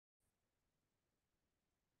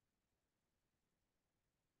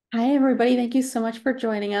Hi, everybody. Thank you so much for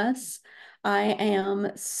joining us. I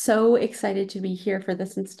am so excited to be here for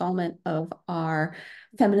this installment of our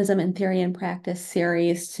Feminism in Theory and Practice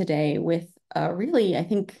series today with a really, I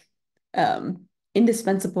think, um,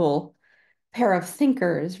 indispensable pair of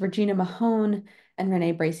thinkers, Regina Mahone and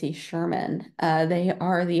Renee Bracey Sherman. They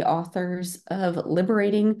are the authors of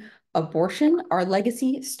Liberating Abortion, Our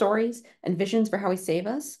Legacy, Stories, and Visions for How We Save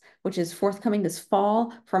Us, which is forthcoming this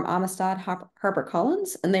fall from Amistad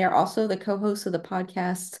HarperCollins. And they are also the co-hosts of the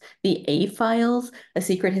podcast, The A Files, A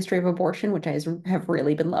Secret History of Abortion, which I have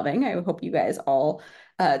really been loving. I hope you guys all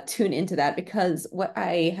tune into that because what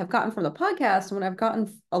I have gotten from the podcast and what I've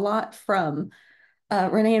gotten a lot from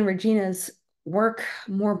Renee and Regina's work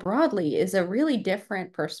more broadly is a really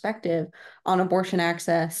different perspective on abortion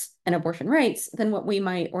access and abortion rights than what we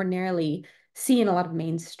might ordinarily see in a lot of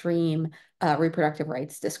mainstream reproductive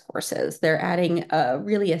rights discourses. They're adding a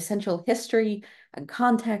really essential history and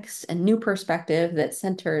context and new perspective that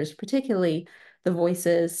centers particularly the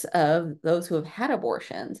voices of those who have had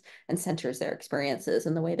abortions and centers their experiences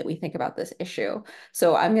in the way that we think about this issue.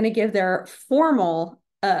 So I'm going to give their formal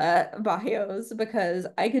bios because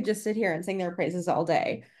I could just sit here and sing their praises all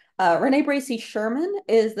day. Renee Bracey Sherman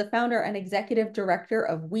is the founder and executive director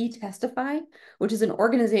of We Testify, which is an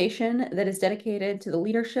organization that is dedicated to the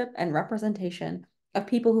leadership and representation of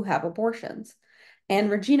people who have abortions.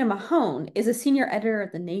 And Regina Mahone is a senior editor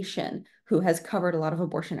at The Nation who has covered a lot of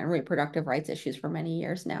abortion and reproductive rights issues for many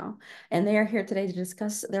years now. And they are here today to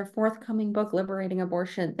discuss their forthcoming book, Liberating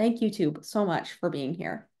Abortion. Thank you two so much for being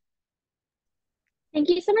here. Thank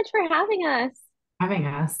you so much for having us. Having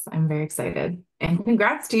us. I'm very excited. And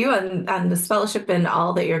congrats to you on this fellowship and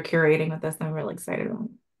all that you're curating with this. I'm really excited about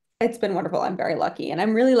it. It's been wonderful. I'm very lucky. And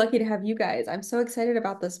I'm really lucky to have you guys. I'm so excited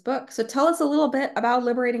about this book. So tell us a little bit about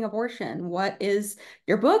Liberating Abortion. What is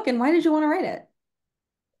your book and why did you want to write it?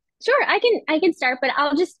 Sure, I can start, but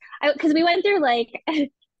because we went through like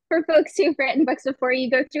for folks who've written books before,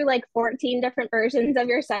 you go through like 14 different versions of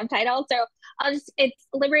your subtitle. So it's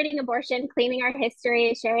Liberating Abortion, Claiming Our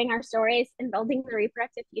History, Sharing Our Stories, and Building the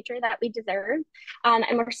Reproductive Future That We Deserve. And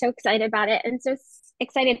we're so excited about it and so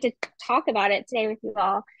excited to talk about it today with you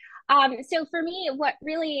all. So for me, what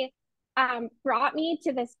really brought me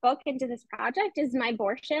to this book and to this project is my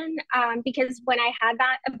abortion. Because when I had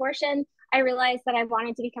that abortion, I realized that I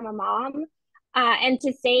wanted to become a mom. And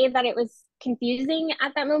to say that it was confusing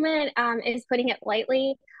at that moment is putting it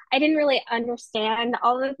lightly. I didn't really understand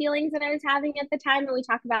all the feelings that I was having at the time. And we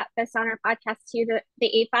talk about this on our podcast too, the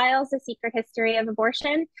A Files, The Secret History of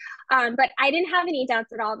Abortion. But I didn't have any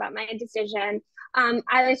doubts at all about my decision.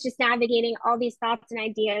 I was just navigating all these thoughts and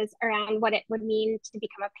ideas around what it would mean to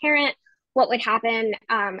become a parent, what would happen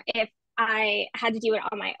if I had to do it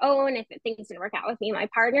on my own, if things didn't work out with me and my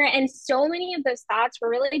partner. And so many of those thoughts were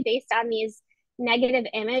really based on these negative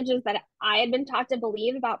images that I had been taught to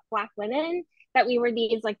believe about Black women, that we were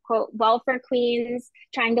these like quote welfare queens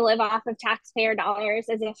trying to live off of taxpayer dollars,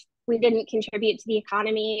 as if we didn't contribute to the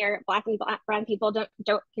economy, or Black and brown people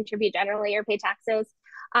don't contribute generally or pay taxes.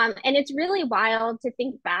 And it's really wild to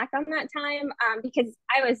think back on that time because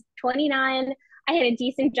I was 29. I had a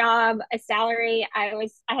decent job, a salary. I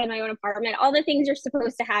had my own apartment, all the things you're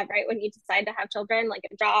supposed to have, right? When you decide to have children, like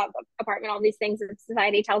a job, apartment, all these things that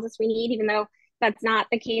society tells us we need, even though that's not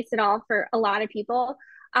the case at all for a lot of people.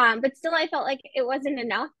 But still, I felt like it wasn't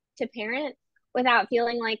enough to parent without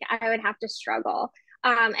feeling like I would have to struggle.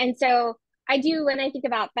 And so I do, when I think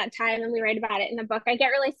about that time and we write about it in the book, I get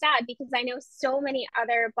really sad because I know so many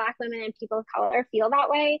other Black women and people of color feel that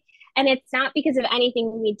way. And it's not because of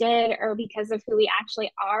anything we did or because of who we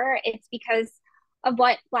actually are. It's because of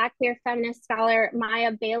what Black queer feminist scholar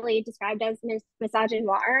Maya Bailey described as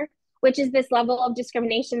misogynoir, which is this level of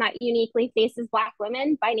discrimination that uniquely faces Black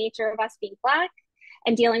women by nature of us being Black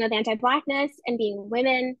and dealing with anti-Blackness and being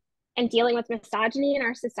women and dealing with misogyny in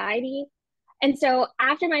our society. And so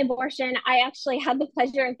after my abortion, I actually had the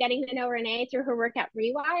pleasure of getting to know Renee through her work at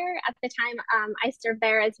Rewire. At the time, I served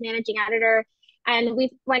there as managing editor. And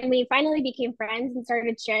when we finally became friends and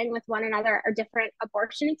started sharing with one another our different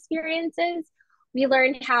abortion experiences, we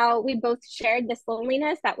learned how we both shared this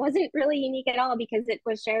loneliness that wasn't really unique at all because it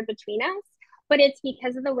was shared between us. But it's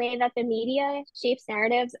because of the way that the media shapes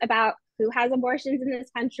narratives about who has abortions in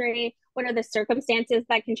this country, what are the circumstances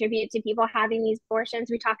that contribute to people having these abortions.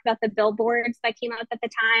 We talked about the billboards that came out at the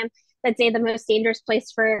time that say the most dangerous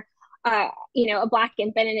place for a Black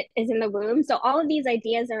infant is in the womb. So all of these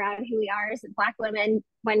ideas around who we are as Black women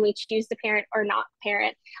when we choose to parent or not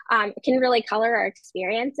parent can really color our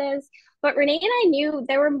experiences. But Renee and I knew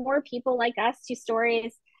there were more people like us whose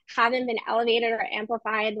stories haven't been elevated or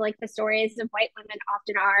amplified like the stories of white women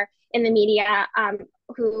often are in the media,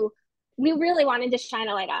 who we really wanted to shine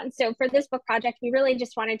a light on. So for this book project, we really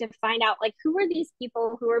just wanted to find out like who were these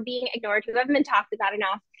people who were being ignored, who haven't been talked about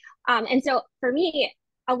enough. And so for me,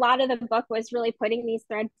 a lot of the book was really putting these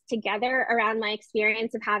threads together around my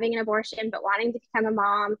experience of having an abortion, but wanting to become a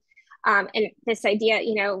mom. And this idea,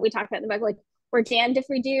 you know, we talked about in the book, like we're damned if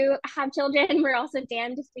we do have children. We're also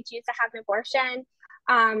damned if we choose to have an abortion.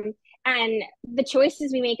 And the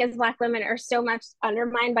choices we make as Black women are so much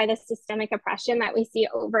undermined by the systemic oppression that we see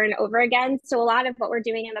over and over again. So a lot of what we're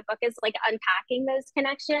doing in the book is like unpacking those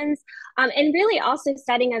connections, and really also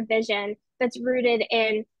setting a vision that's rooted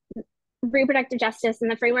in reproductive justice and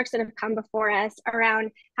the frameworks that have come before us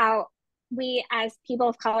around how we as people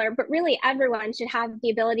of color, but really everyone, should have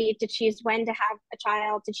the ability to choose when to have a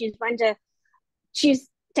child, to choose when to choose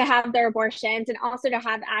to have their abortions, and also to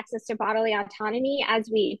have access to bodily autonomy as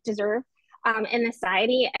we deserve, in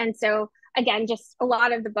society. And so again, just a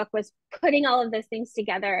lot of the book was putting all of those things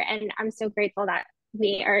together, and I'm so grateful that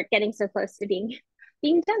we are getting so close to being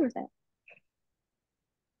done with it.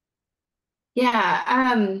 Yeah,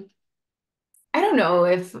 I don't know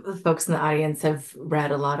if the folks in the audience have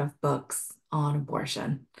read a lot of books on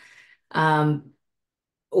abortion.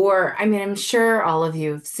 Or, I mean, I'm sure all of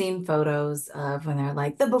you have seen photos of when they're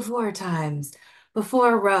like the before times,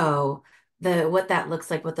 before Roe, what that looks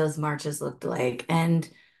like, what those marches looked like. And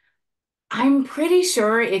I'm pretty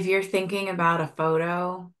sure if you're thinking about a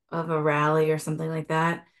photo of a rally or something like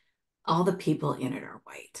that, all the people in it are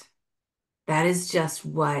white. That is just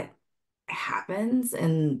what happens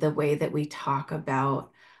in the way that we talk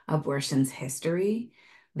about abortion's history,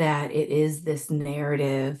 that it is this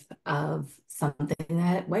narrative of something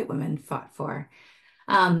that white women fought for.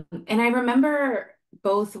 And I remember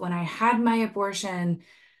both when I had my abortion,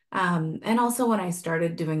 and also when I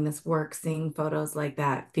started doing this work, seeing photos like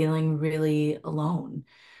that, feeling really alone.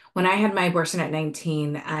 When I had my abortion at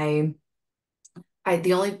 19, the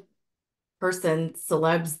only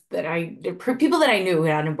celebs people that I knew who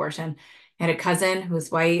had an abortion. I had a cousin who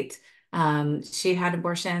was white. She had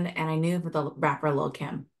abortion, and I knew the rapper Lil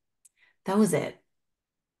Kim. That was it.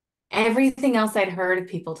 Everything else I'd heard of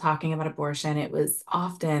people talking about abortion, it was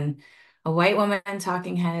often a white woman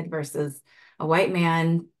talking head versus a white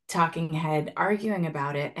man talking head arguing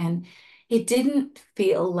about it. And it didn't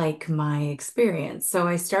feel like my experience. So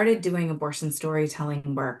I started doing abortion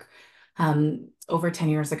storytelling work over 10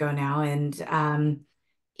 years ago now. And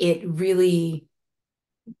it really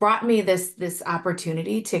brought me this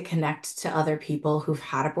opportunity to connect to other people who've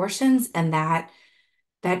had abortions, and that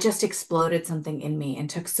just exploded something in me and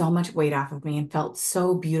took so much weight off of me and felt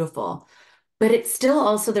so beautiful. But it still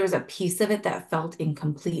also, there was a piece of it that felt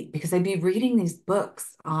incomplete, because I'd be reading these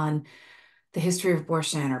books on the history of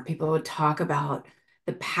abortion, or people would talk about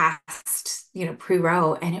the past,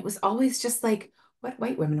 pre-Roe, and it was always just like what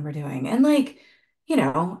white women were doing. And like, I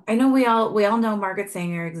know we all know Margaret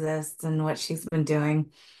Sanger exists and what she's been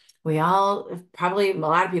doing. We all, probably a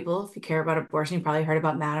lot of people, if you care about abortion, you probably heard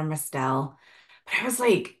about Madame Estelle. But I was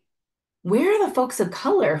like, where are the folks of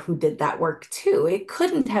color who did that work too? It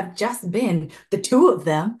couldn't have just been the two of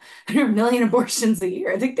them. There are a million abortions a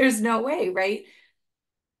year. I think there's no way, right?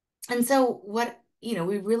 And so what,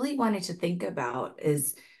 we really wanted to think about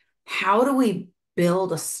is, how do we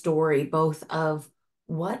build a story both of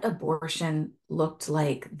what abortion looked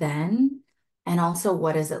like then, and also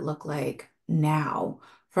what does it look like now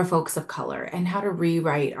for folks of color, and how to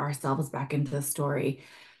rewrite ourselves back into the story.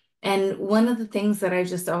 And one of the things that I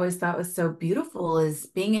just always thought was so beautiful is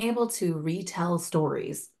being able to retell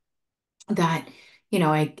stories that,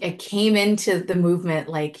 I came into the movement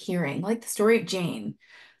like hearing, like the story of Jane,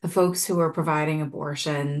 the folks who were providing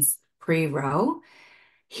abortions pre-Roe,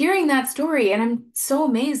 hearing that story. And I'm so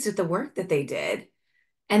amazed at the work that they did.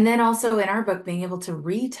 And then also in our book, being able to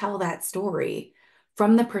retell that story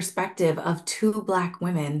from the perspective of two Black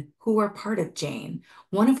women who were part of Jane,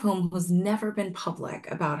 one of whom has never been public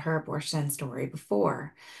about her abortion story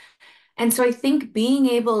before. And so I think being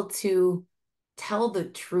able to tell the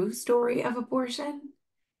true story of abortion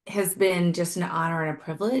has been just an honor and a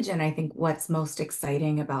privilege. And I think what's most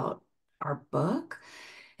exciting about our book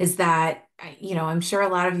is that, I'm sure a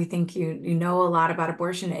lot of you think you know a lot about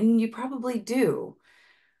abortion, and you probably do.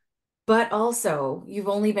 But also, you've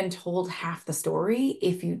only been told half the story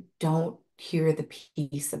if you don't hear the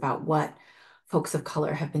piece about what folks of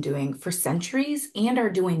color have been doing for centuries and are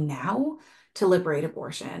doing now to liberate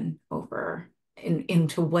abortion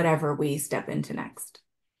into whatever we step into next.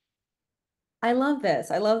 I love this.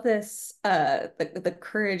 I love this, the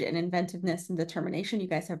courage and inventiveness and determination you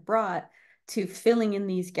guys have brought to filling in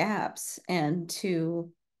these gaps and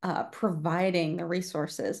to providing the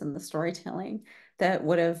resources and the storytelling that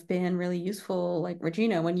would have been really useful, like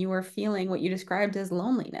Regina, when you were feeling what you described as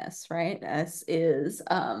loneliness, right? As is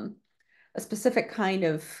a specific kind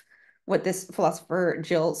of what this philosopher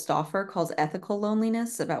Jill Stauffer calls ethical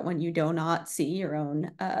loneliness, about when you do not see your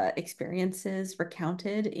own experiences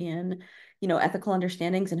recounted in, ethical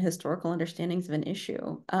understandings and historical understandings of an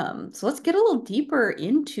issue. So let's get a little deeper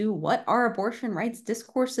into what our abortion rights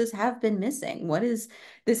discourses have been missing. What is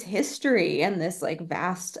this history and this like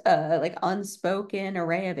vast, like unspoken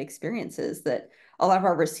array of experiences that a lot of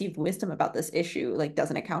our received wisdom about this issue like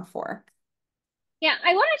doesn't account for? Yeah,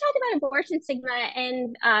 I want to talk about abortion stigma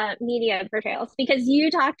and media portrayals, because you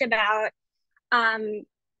talked about and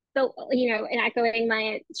echoing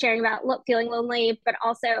my sharing about feeling lonely, but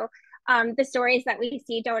also the stories that we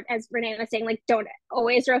see don't, as Renee was saying, like don't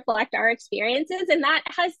always reflect our experiences, and that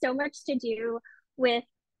has so much to do with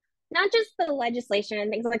not just the legislation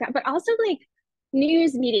and things like that, but also like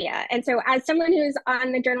news media. And so as someone who's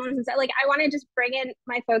on the journalism side, like I want to just bring in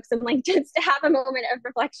my folks and like just to have a moment of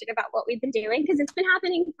reflection about what we've been doing, because it's been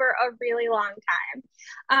happening for a really long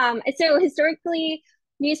time. So historically,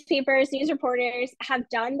 newspapers, news reporters have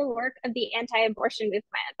done the work of the anti-abortion movement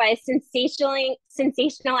by sensationalizing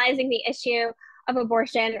the issue of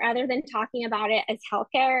abortion rather than talking about it as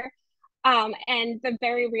healthcare, and the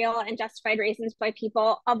very real and justified reasons why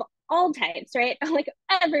people of all types, right? Like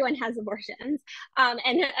everyone has abortions.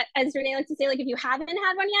 And as Renee likes to say, like if you haven't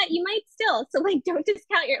had one yet, you might still. So like don't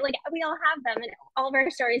discount like we all have them, and all of our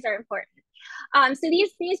stories are important. So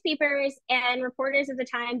these newspapers and reporters of the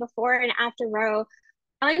time before and after Roe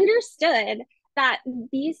understood that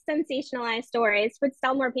these sensationalized stories would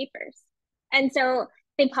sell more papers. And so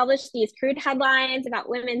they published these crude headlines about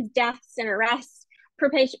women's deaths and arrests,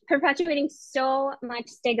 perpetuating so much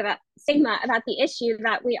stigma about the issue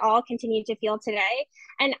that we all continue to feel today.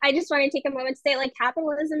 And I just want to take a moment to say, like,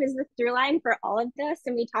 capitalism is the through line for all of this,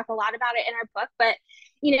 and we talk a lot about it in our book. But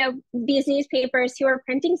these newspapers who are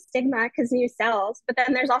printing stigma because news sells, but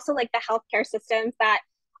then there's also like the healthcare systems that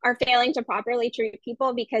are failing to properly treat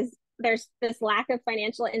people because there's this lack of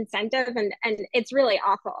financial incentive, and it's really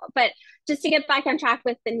awful. But just to get back on track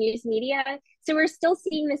with the news media, so we're still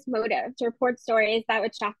seeing this motive to report stories that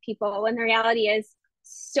would shock people when the reality is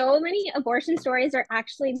so many abortion stories are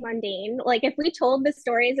actually mundane. Like if we told the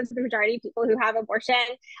stories of the majority of people who have abortion,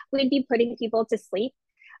 we'd be putting people to sleep.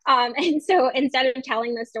 And so instead of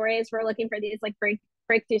telling those stories, we're looking for these like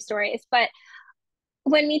breakthrough stories. But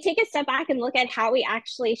when we take a step back and look at how we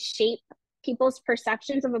actually shape people's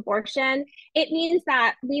perceptions of abortion, it means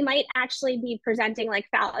that we might actually be presenting like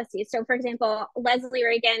fallacies. So, for example, Leslie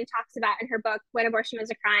Reagan talks about in her book, When Abortion Was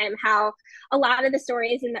a Crime, how a lot of the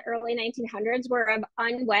stories in the early 1900s were of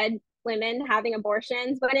unwed women having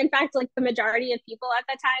abortions, when in fact, like the majority of people at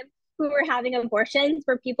that time who were having abortions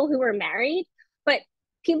were people who were married. But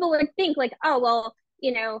people would think like, oh, well,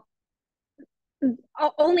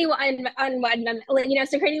 only unwed women,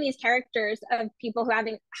 so creating these characters of people who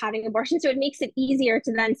having abortions, so it makes it easier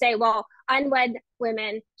to then say, well, unwed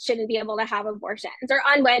women shouldn't be able to have abortions, or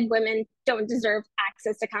unwed women don't deserve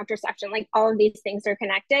access to contraception. Like all of these things are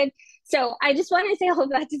connected. So I just want to say all of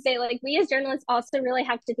that to say, like, we as journalists also really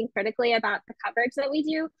have to think critically about the coverage that we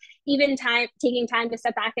do, even taking time to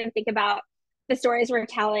step back and think about the stories we're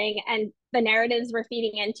telling and the narratives we're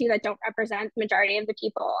feeding into that don't represent the majority of the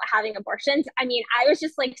people having abortions. I mean, I was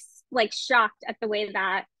just like shocked at the way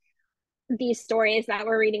that these stories that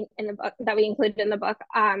we're reading in the book, that we included in the book,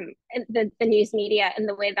 the news media, and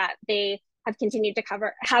the way that they have continued to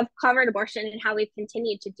covered abortion, and how we've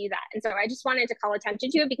continued to do that. And so I just wanted to call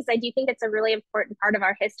attention to it, because I do think it's a really important part of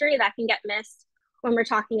our history that can get missed when we're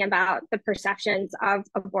talking about the perceptions of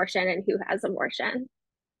abortion and who has abortion.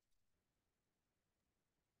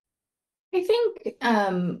 I think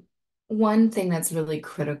one thing that's really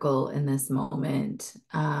critical in this moment,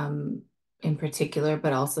 in particular,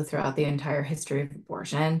 but also throughout the entire history of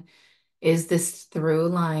abortion, is this through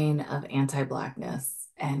line of anti-Blackness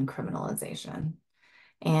and criminalization.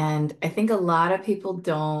 And I think a lot of people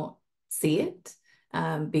don't see it,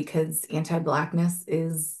 because anti-Blackness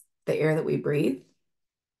is the air that we breathe.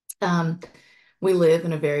 We live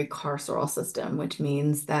in a very carceral system, which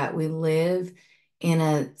means that we live in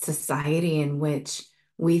a society in which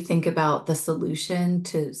we think about the solution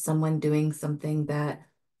to someone doing something that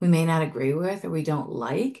we may not agree with or we don't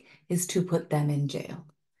like is to put them in jail.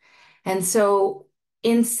 And so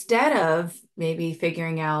instead of maybe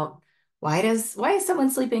figuring out why is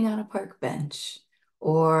someone sleeping on a park bench,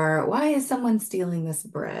 or why is someone stealing this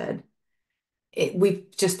bread, we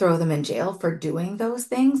just throw them in jail for doing those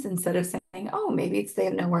things, instead of saying, saying, oh, maybe it's they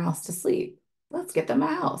have nowhere else to sleep. Let's get them a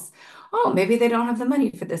house. Oh, maybe they don't have the money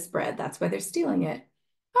for this bread. That's why they're stealing it.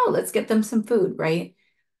 Oh, let's get them some food, right?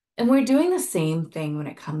 And we're doing the same thing when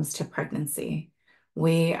it comes to pregnancy.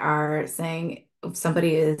 We are saying if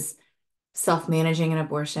somebody is self-managing an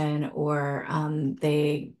abortion or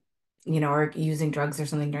they, are using drugs or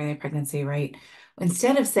something during their pregnancy, right?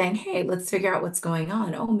 Instead of saying, hey, let's figure out what's going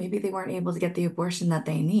on. Oh, maybe they weren't able to get the abortion that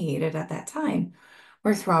they needed at that time.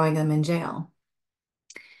 We're throwing them in jail.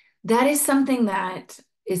 That is something that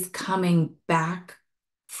is coming back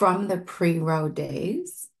from the pre-Roe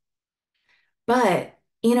days, but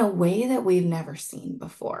in a way that we've never seen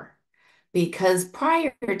before. Because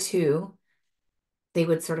prior to, they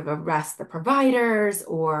would sort of arrest the providers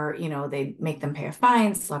or, they make them pay a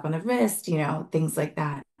fine, slap on the wrist, things like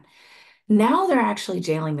that. Now they're actually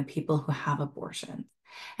jailing the people who have abortions.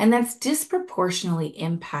 And that's disproportionately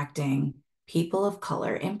impacting people of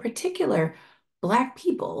color, in particular, Black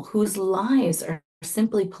people whose lives are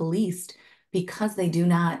simply policed because they do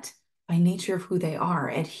not, by nature of who they are,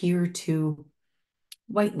 adhere to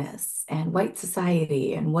whiteness and white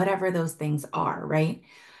society and whatever those things are, right?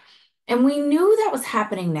 And we knew that was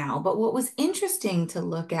happening now, but what was interesting to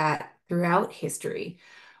look at throughout history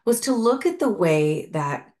was to look at the way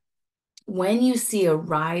that when you see a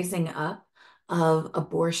rising up of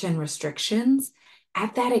abortion restrictions,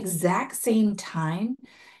 at that exact same time,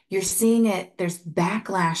 you're seeing it, there's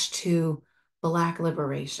backlash to Black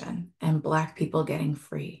liberation and Black people getting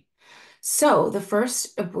free. So the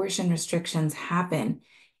first abortion restrictions happen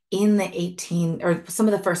in the or some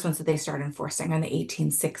of the first ones that they started enforcing are in the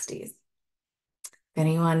 1860s. If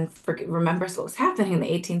anyone remembers what was happening in the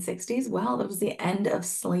 1860s, well, it was the end of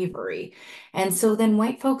slavery. And so then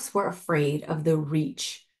white folks were afraid of the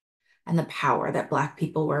reach and the power that Black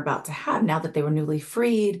people were about to have. Now that they were newly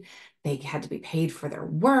freed, they had to be paid for their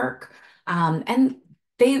work. And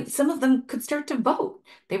some of them could start to vote.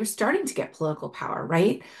 They were starting to get political power,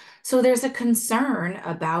 right? So there's a concern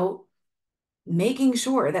about making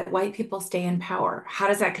sure that white people stay in power. How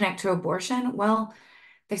does that connect to abortion? Well,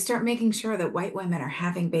 they start making sure that white women are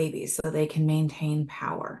having babies so they can maintain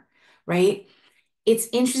power, right? It's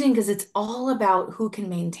interesting because it's all about who can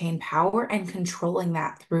maintain power and controlling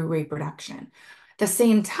that through reproduction. At the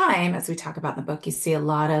same time, as we talk about in the book, you see a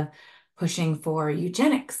lot of pushing for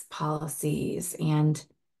eugenics policies and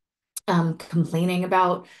complaining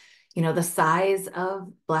about, the size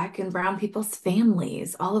of Black and brown people's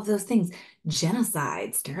families, all of those things,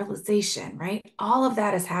 genocide, sterilization, right? All of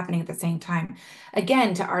that is happening at the same time,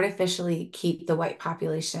 again, to artificially keep the white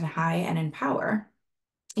population high and in power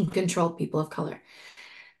and control people of color.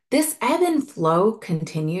 This ebb and flow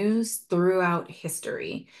continues throughout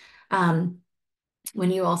history. When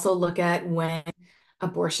you also look at when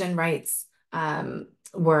abortion rights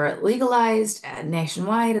were legalized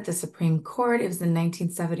nationwide at the Supreme Court, it was in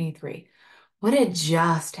 1973. What had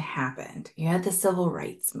just happened? You had the civil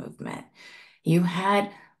rights movement. You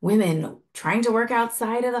had women trying to work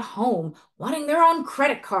outside of the home, wanting their own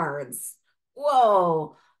credit cards.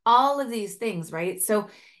 Whoa, all of these things, right? So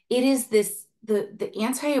it is the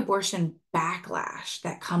anti-abortion backlash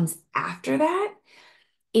that comes after that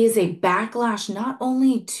is a backlash not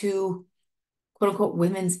only to quote unquote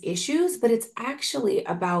women's issues, but it's actually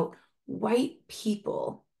about white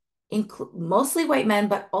people, mostly white men,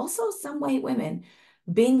 but also some white women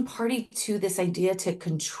being party to this idea to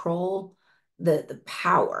control the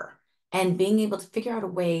power and being able to figure out a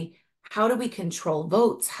way, how do we control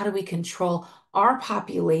votes? How do we control our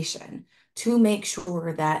population to make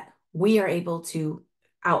sure that we are able to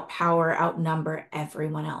outnumber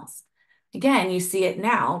everyone else? Again, you see it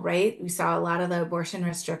now, right? We saw a lot of the abortion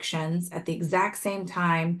restrictions at the exact same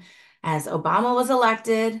time as Obama was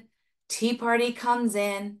elected. Tea Party comes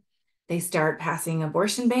in, they start passing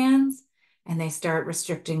abortion bans, and they start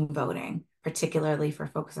restricting voting, particularly for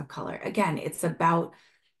folks of color. Again, it's about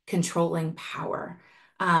controlling power.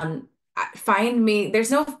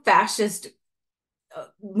 There's no fascist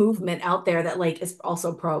movement out there that is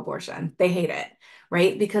also pro-abortion. They hate it,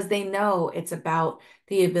 right? Because they know it's about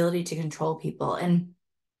the ability to control people. And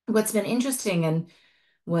what's been interesting and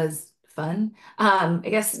was fun, I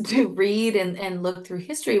guess, to read and look through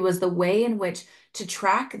history was the way in which to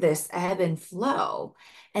track this ebb and flow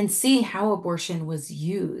and see how abortion was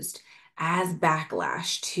used as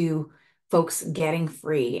backlash to folks getting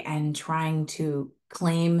free and trying to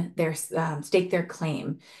claim stake their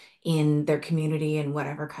claim in their community in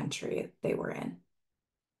whatever country they were in.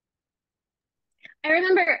 I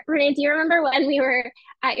remember, Renee, do you remember when we were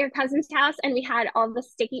at your cousin's house and we had all the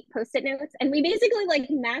sticky post-it notes and we basically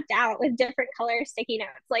mapped out with different color sticky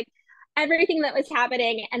notes? everything that was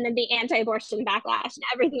happening, and then the anti-abortion backlash and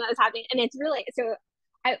everything that was happening. And it's really, so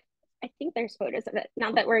I think there's photos of it,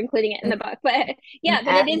 not that we're including it in the book, but yeah,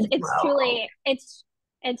 but Ebb and it's flow. truly, it's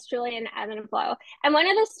truly an ebb and flow. And one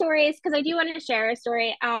of the stories, because I do want to share a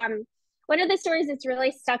story, one of the stories that's really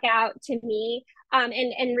stuck out to me,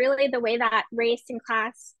 and really the way that race and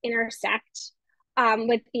class intersect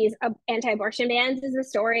with these anti-abortion bans, is the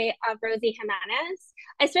story of Rosie Jimenez,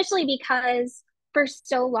 especially because for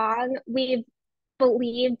so long we've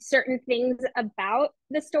believed certain things about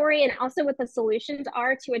the story and also what the solutions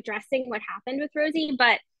are to addressing what happened with Rosie.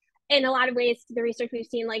 But in a lot of ways, the research we've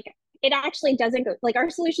seen, like, it actually doesn't go, like,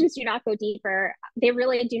 our solutions do not go deeper. They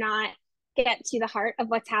really do not get to the heart of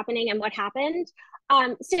what's happening and what happened.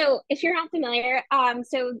 So if you're not familiar,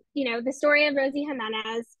 so, you know, the story of Rosie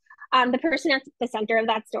Jimenez, the person at the center of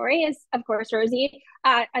that story is, of course, Rosie,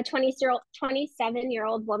 a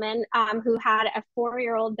 27-year-old woman who had a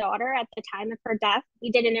 4-year-old daughter at the time of her death.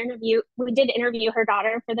 We did interview her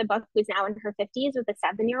daughter for the book, who's now in her 50s with a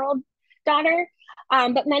 7-year-old daughter.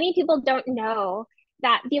 But many people don't know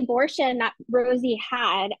that the abortion that Rosie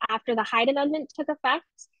had after the Hyde Amendment took effect,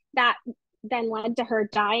 that then led to her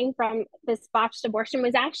dying from this botched abortion,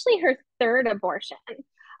 was actually her third abortion.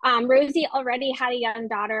 Rosie already had a young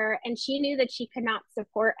daughter, and she knew that she could not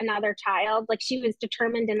support another child. Like, she was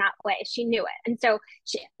determined in that way. She knew it. And so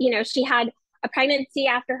she had a pregnancy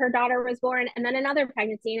after her daughter was born, and then another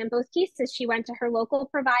pregnancy. And in both cases, she went to her local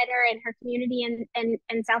provider in her community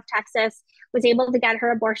in South Texas, was able to get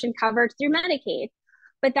her abortion covered through Medicaid.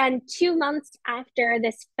 But then 2 months after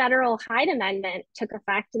this federal Hyde Amendment took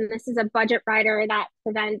effect, and this is a budget rider that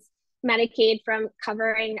prevents Medicaid from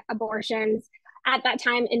covering abortions at that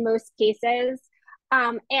time in most cases.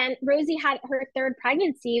 And Rosie had her third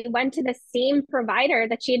pregnancy, went to the same provider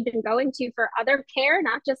that she had been going to for other care,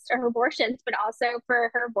 not just her abortions, but also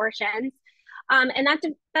for her abortions. And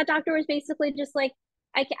that doctor was basically just like,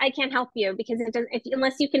 I can't help you, because it doesn't,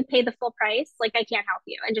 unless you can pay the full price, like, I can't help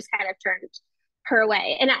you, and just kind of turned her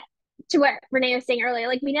away. And to what Renee was saying earlier,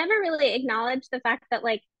 like, we never really acknowledged the fact that,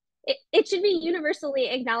 like, it should be universally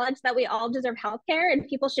acknowledged that we all deserve healthcare, and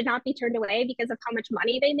people should not be turned away because of how much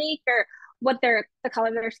money they make or what the color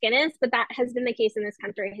of their skin is. But that has been the case in this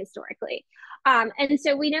country historically. And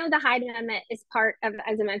so we know the Hyde Amendment is part of,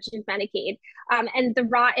 as I mentioned, Medicaid. And the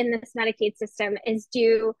rot in this Medicaid system is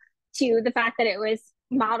due to the fact that it was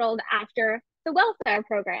modeled after the welfare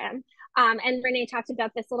program. And Renee talked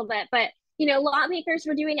about this a little bit, but lawmakers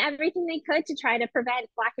were doing everything they could to try to prevent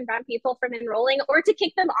Black and brown people from enrolling, or to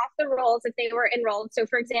kick them off the rolls if they were enrolled. So,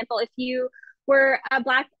 for example, if you were a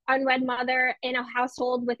Black unwed mother in a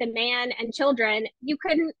household with a man and children, you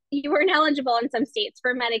weren't eligible in some states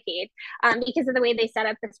for Medicaid, because of the way they set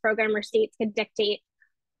up this program, where states could dictate,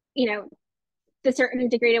 the certain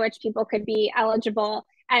degree to which people could be eligible.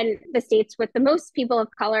 And the states with the most people of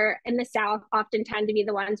color in the South often tend to be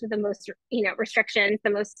the ones with the most, restrictions, the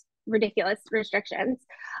most ridiculous restrictions.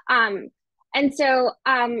 And so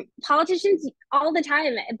politicians all the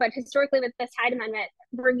time, but historically with this Hyde Amendment,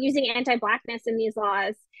 were using anti-Blackness in these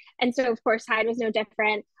laws. And so, of course, Hyde was no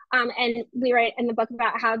different. And we write in the book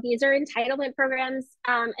about how these are entitlement programs,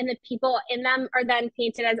 and the people in them are then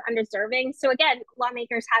painted as undeserving. So again,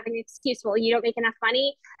 lawmakers have an excuse. Well, you don't make enough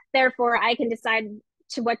money, therefore I can decide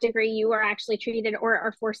to what degree you are actually treated or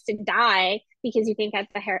are forced to die because you can't get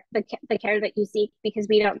the care that you seek, because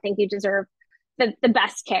we don't think you deserve the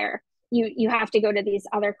best care. You have to go to these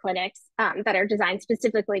other clinics that are designed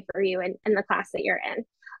specifically for you and the class that you're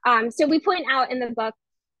in. So we point out in the book,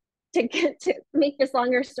 to make this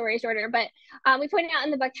longer story shorter, but we pointed out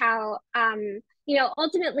in the book how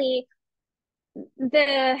ultimately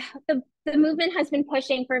the movement has been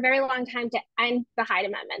pushing for a very long time to end the Hyde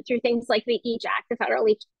Amendment through things like the EACH Act, the Federal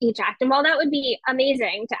EACH Act. And while that would be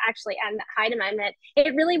amazing to actually end the Hyde Amendment,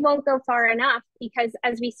 it really won't go far enough, because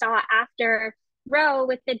as we saw after Roe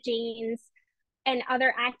with the Janes and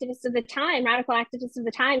other activists of the time, radical activists of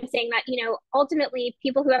the time, saying that, ultimately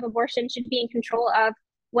people who have abortion should be in control of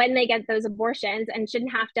when they get those abortions, and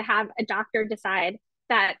shouldn't have to have a doctor decide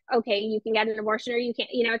that, okay, you can get an abortion or you can't.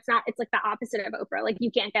 It's like the opposite of Oprah. Like,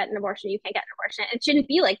 you can't get an abortion, you can't get an abortion. It shouldn't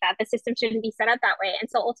be like that. The system shouldn't be set up that way. And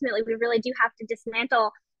so ultimately, we really do have to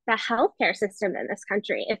dismantle the healthcare system in this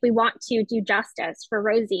country if we want to do justice for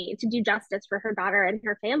Rosie, to do justice for her daughter and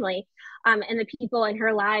her family, and the people in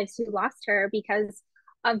her lives who lost her because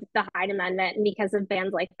of the Hyde Amendment and because of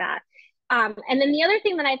bans like that. And then the other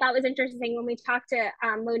thing that I thought was interesting when we talked to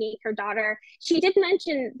Monique, her daughter, she did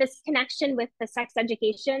mention this connection with the sex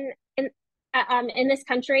education in this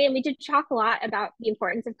country. And we did talk a lot about the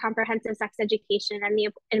importance of comprehensive sex education and the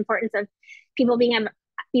importance of people being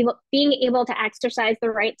being able to exercise the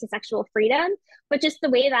right to sexual freedom, but just the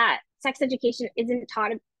way that sex education isn't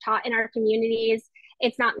taught in our communities.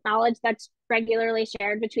 It's not knowledge that's regularly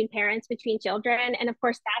shared between parents, between children. And of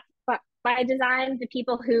course, that's by design. The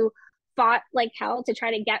people who fought like hell to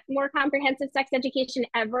try to get more comprehensive sex education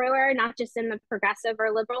everywhere, not just in the progressive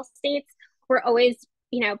or liberal states, were always,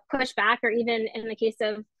 pushed back, or even in the case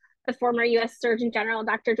of the former U.S. Surgeon General,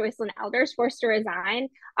 Dr. Joycelyn Elders, forced to resign.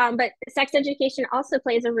 But sex education also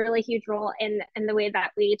plays a really huge role in the way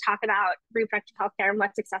that we talk about reproductive health care and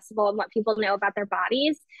what's accessible and what people know about their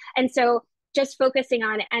bodies. And so just focusing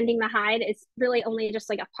on ending the hide is really only just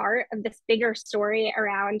like a part of this bigger story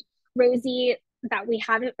around Rosie that we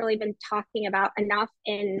haven't really been talking about enough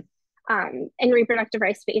in reproductive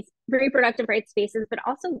rights spaces, but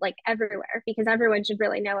also like everywhere, because everyone should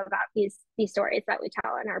really know about these stories that we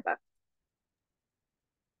tell in our book.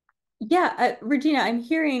 Yeah, Regina, I'm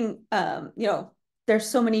hearing, there's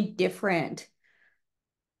so many different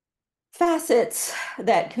facets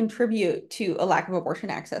that contribute to a lack of abortion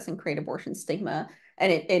access and create abortion stigma.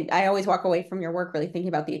 And I always walk away from your work really thinking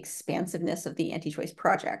about the expansiveness of the anti-choice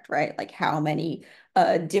project, right? Like how many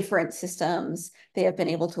different systems they have been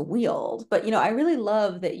able to wield. But, I really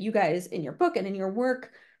love that you guys in your book and in your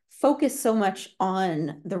work focus so much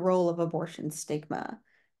on the role of abortion stigma.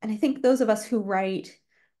 And I think those of us who write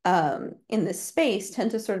in this space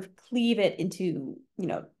tend to sort of cleave it into,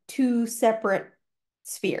 two separate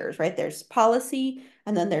spheres, right? There's policy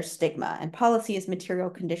and then there's stigma. And policy is material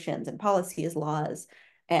conditions and policy is laws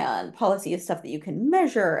and policy is stuff that you can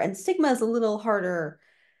measure. And stigma is a little harder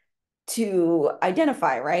to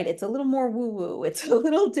identify, right? It's a little more woo-woo. It's a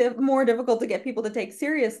little more difficult to get people to take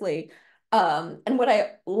seriously. And what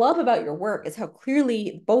I love about your work is how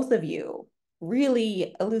clearly both of you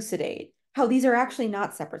really elucidate how these are actually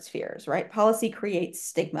not separate spheres, right? Policy creates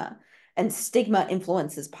stigma and stigma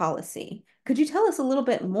influences policy. Could you tell us a little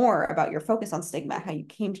bit more about your focus on stigma, how you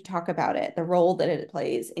came to talk about it, the role that it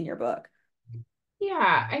plays in your book?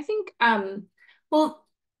 Yeah, I think, well,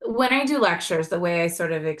 when I do lectures, the way I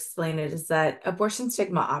sort of explain it is that abortion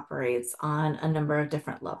stigma operates on a number of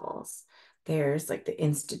different levels. There's like the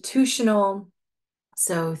institutional,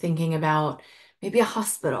 so thinking about maybe a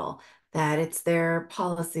hospital, that it's their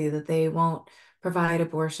policy that they won't provide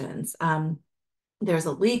abortions. There's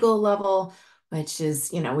a legal level, which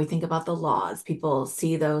is, we think about the laws. People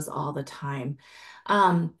see those all the time.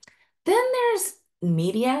 Um, then there's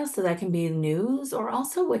media, so that can be news or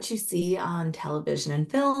also what you see on television and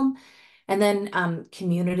film. And then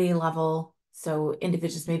community level, so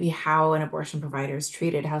individuals, maybe how an abortion provider is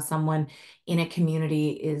treated, how someone in a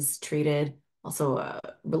community is treated, also a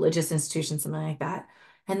religious institution, something like that.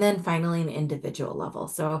 And then finally, an individual level.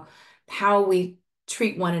 So how we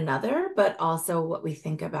treat one another, but also what we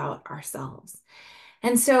think about ourselves.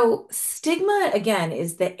 And so stigma, again,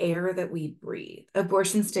 is the air that we breathe.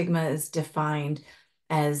 Abortion stigma is defined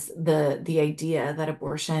as the idea that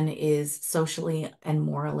abortion is socially and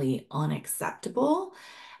morally unacceptable.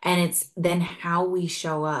 And it's then how we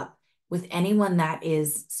show up with anyone that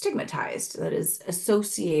is stigmatized, that is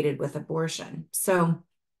associated with abortion. So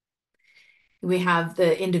we have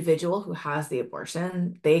the individual who has the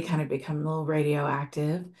abortion. They kind of become a little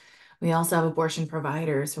radioactive. We also have abortion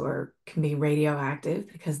providers can be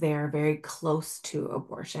radioactive because they are very close to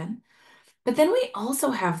abortion. But then we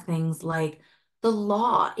also have things like the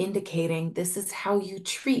law indicating this is how you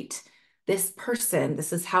treat this person.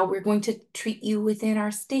 This is how we're going to treat you within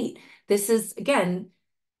our state. This is, again,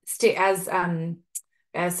 as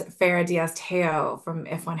Farah Diaz-Teo from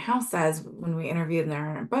If One House says when we interviewed them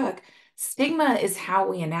in our book, stigma is how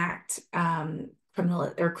we enact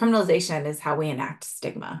criminalization is how we enact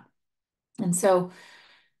stigma. And so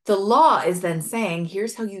the law is then saying,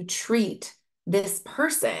 here's how you treat this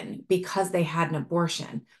person because they had an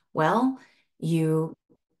abortion. Well, you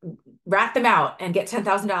rat them out and get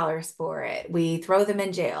 $10,000 for it. We throw them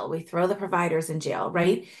in jail. We throw the providers in jail,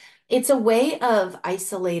 right? It's a way of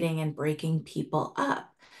isolating and breaking people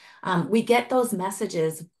up. We get those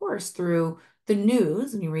messages, of course, through the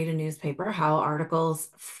news. When you read a newspaper, how articles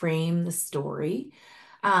frame the story,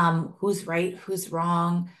 who's right, who's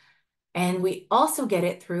wrong. And we also get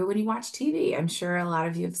it through when you watch TV. I'm sure a lot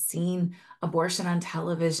of you have seen abortion on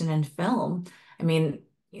television and film. I mean,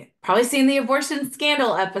 you've probably seen the abortion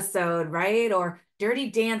scandal episode, right? Or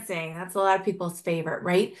Dirty Dancing. That's a lot of people's favorite,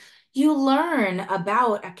 right? You learn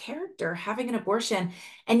about a character having an abortion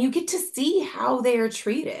and you get to see how they are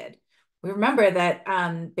treated. We remember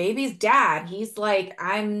that baby's dad, he's like,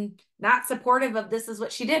 I'm not supportive of this is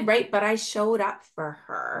what she did, right? But I showed up for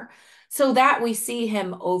her so that we see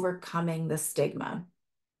him overcoming the stigma.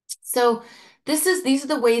 So these are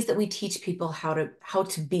the ways that we teach people how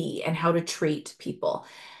to be and how to treat people.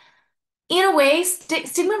 In a way,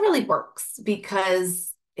 stigma really works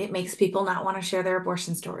because it makes people not want to share their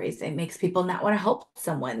abortion stories. It makes people not want to help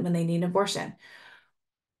someone when they need an abortion.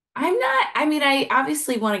 I mean, I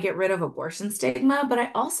obviously want to get rid of abortion stigma, but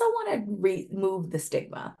I also want to remove the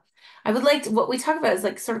stigma. I would like to, what we talk about is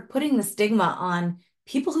like sort of putting the stigma on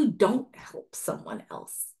people who don't help someone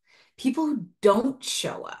else, people who don't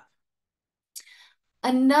show up.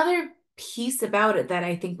 Another piece about it that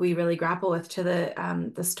I think we really grapple with to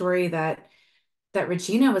the story that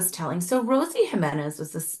Regina was telling. So Rosie Jimenez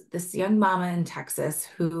was this young mama in Texas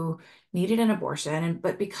who needed an abortion, and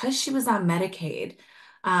but because she was on Medicaid,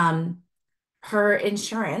 um, her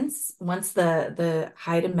insurance, once the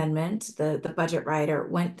Hyde Amendment, the budget rider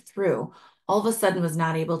went through, all of a sudden was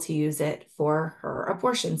not able to use it for her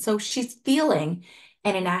abortion. So she's feeling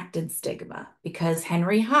an enacted stigma because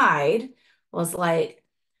Henry Hyde was like,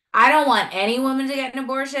 I don't want any woman to get an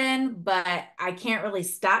abortion, but I can't really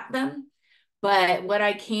stop them. But what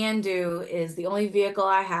I can do is the only vehicle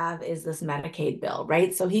I have is this Medicaid bill,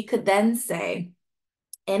 right? So he could then say,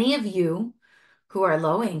 any of you who are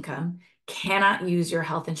low income cannot use your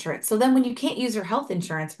health insurance. So then when you can't use your health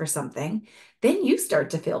insurance for something, then you start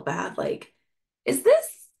to feel bad. Like, is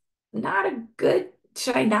this not a good,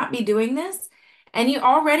 should I not be doing this? And you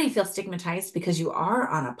already feel stigmatized because you are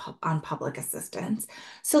on public assistance.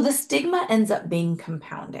 So the stigma ends up being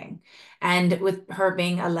compounding. And with her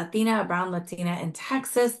being a Latina, a brown Latina in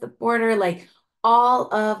Texas, the border, like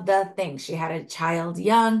all of the things, she had a child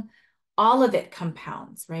young, all of it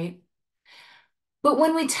compounds, right? But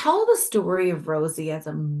when we tell the story of Rosie as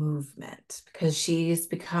a movement, because she's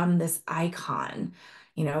become this icon,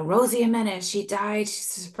 Rosie Jimenez, she died.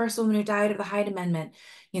 She's the first woman who died of the Hyde Amendment.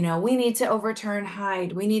 We need to overturn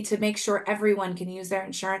Hyde. We need to make sure everyone can use their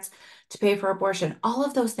insurance to pay for abortion. All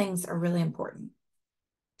of those things are really important.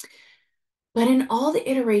 But in all the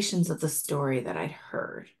iterations of the story that I'd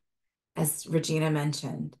heard, as Regina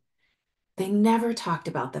mentioned, they never talked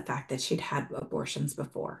about the fact that she'd had abortions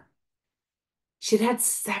before. She'd had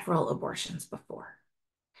several abortions before.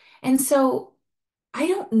 And so I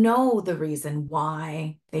don't know the reason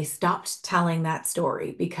why they stopped telling that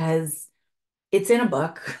story because it's in a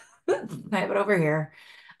book. I have it over here.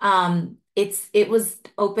 It was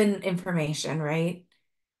open information, right?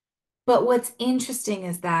 But what's interesting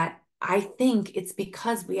is that I think it's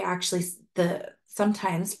because we actually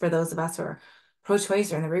sometimes for those of us who are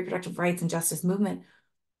pro-choice or in the reproductive rights and justice movement,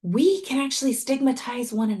 we can actually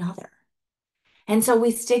stigmatize one another. And so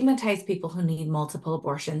we stigmatize people who need multiple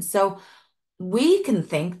abortions. So we can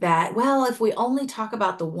think that, well, if we only talk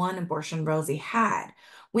about the one abortion Rosie had,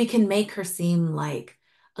 we can make her seem like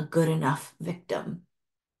a good enough victim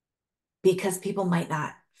because people might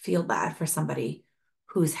not feel bad for somebody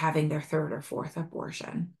who's having their third or fourth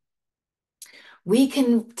abortion. We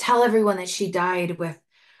can tell everyone that she died with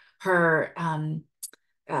her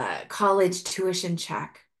college tuition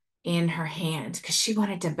check in her hand because she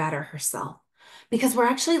wanted to better herself. Because we're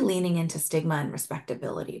actually leaning into stigma and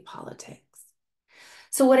respectability politics.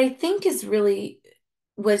 So what I think is really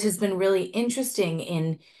what has been really interesting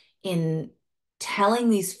in telling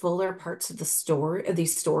these fuller parts of the story of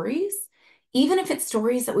these stories, even if it's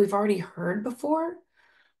stories that we've already heard before,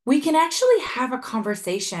 we can actually have a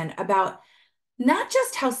conversation about not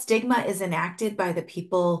just how stigma is enacted by the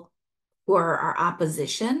people who are our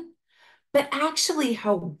opposition, but actually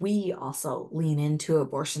how we also lean into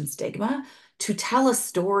abortion stigma to tell a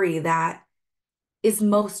story that is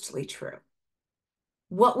mostly true.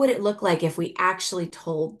 What would it look like if we actually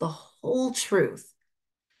told the whole truth?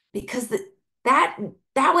 Because that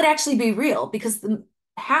that would actually be real because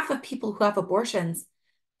half of people who have abortions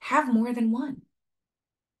have more than one.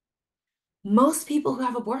 Most people who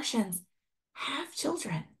have abortions have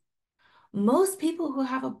children. Most people who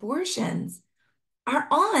have abortions are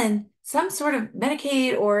on some sort of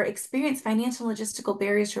Medicaid or experience financial logistical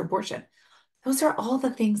barriers to abortion. Those are all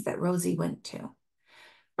the things that Rosie went through.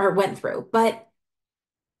 But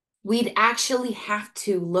we'd actually have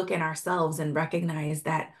to look in ourselves and recognize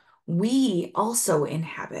that we also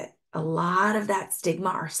inhabit a lot of that stigma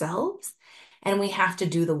ourselves, and we have to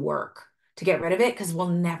do the work to get rid of it because we'll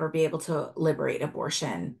never be able to liberate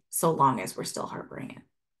abortion so long as we're still harboring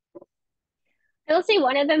it. I will say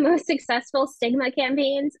one of the most successful stigma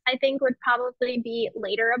campaigns, I think, would probably be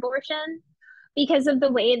later abortion because of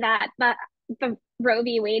the way that the Roe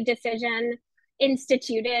v. Wade decision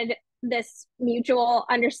instituted this mutual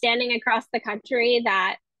understanding across the country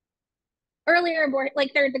that earlier abortion,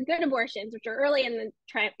 like they're the good abortions, which are early in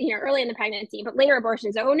early in the pregnancy, but later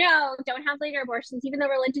abortions, oh no, don't have later abortions, even though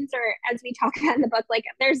religions are, as we talk about in the book, like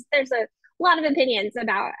there's a lot of opinions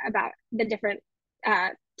about the different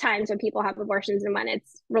times when people have abortions and when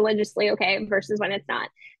it's religiously okay versus when it's not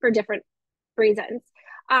for different reasons.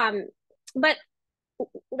 But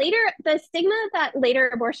later, the stigma that later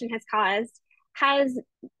abortion has caused has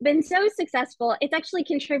been so successful. It's actually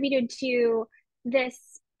contributed to this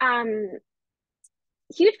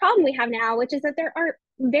huge problem we have now, which is that there are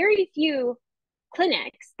very few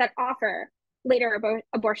clinics that offer later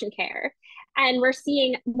abortion care. And we're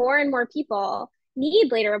seeing more and more people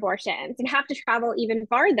need later abortions and have to travel even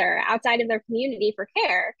farther outside of their community for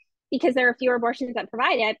care because there are fewer abortions that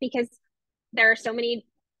provide it, because there are so many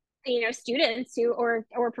students who or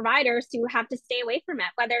providers who have to stay away from it,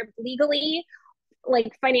 whether legally,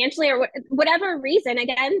 like financially, or whatever reason,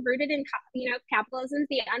 again rooted in capitalism,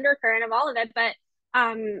 the undercurrent of all of it. But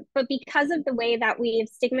because of the way that we've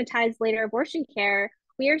stigmatized later abortion care,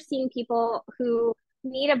 we are seeing people who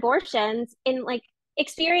need abortions in like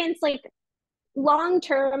experience like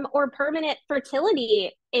long-term or permanent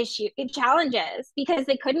fertility challenges because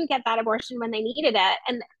they couldn't get that abortion when they needed it,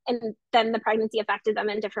 and then the pregnancy affected them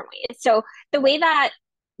in different ways. So the way that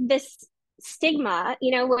this stigma,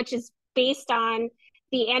 which is based on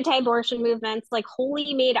the anti-abortion movement's like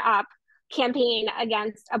wholly made up campaign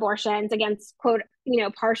against abortions, against quote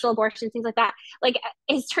partial abortions, things like that, like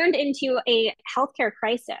is turned into a healthcare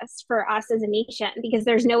crisis for us as a nation because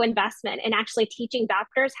there's no investment in actually teaching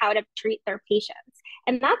doctors how to treat their patients.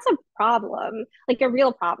 And that's a problem, like a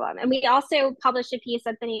real problem. And we also published a piece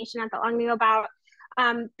at The Nation not that long ago about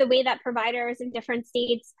the way that providers in different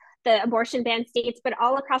states, the abortion ban states, but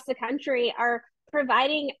all across the country, are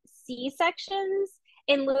providing C-sections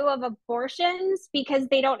in lieu of abortions because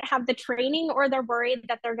they don't have the training or they're worried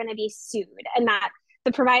that they're going to be sued. And that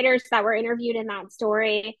the providers that were interviewed in that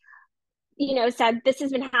story, said this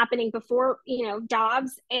has been happening before,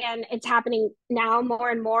 Dobbs, and it's happening now more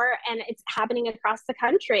and more, and it's happening across the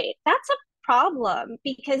country. That's a problem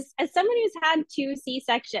because as someone who's had 2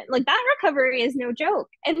 C-sections, like that recovery is no joke.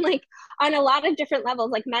 And like on a lot of different levels,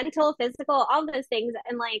 like mental, physical, all those things.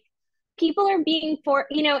 And like people are being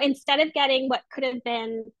instead of getting what could have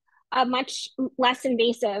been a much less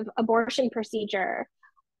invasive abortion procedure,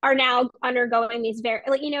 are now undergoing these very,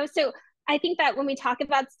 so I think that when we talk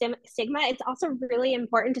about stigma, it's also really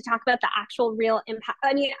important to talk about the actual real impact.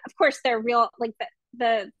 I mean, of course, they're real, like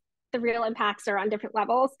the real impacts are on different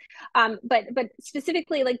levels, but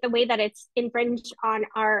specifically like the way that it's infringed on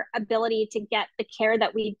our ability to get the care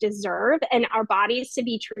that we deserve and our bodies to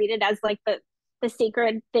be treated as like the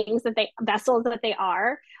sacred things vessels that they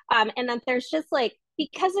are, and that there's just like,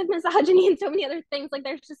 because of misogyny and so many other things, like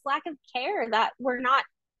there's just lack of care, that we're not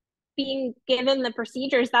being given the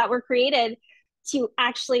procedures that were created to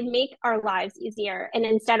actually make our lives easier, and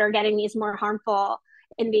instead are getting these more harmful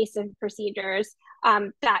invasive procedures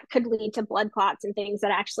that could lead to blood clots and things that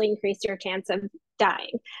actually increase your chance of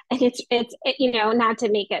dying. And it's not to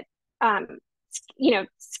make it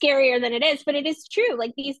scarier than it is, but it is true.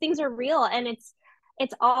 Like these things are real, and it's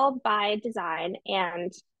all by design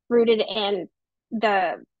and rooted in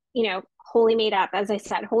the wholly made up, as I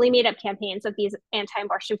said, wholly made up campaigns that these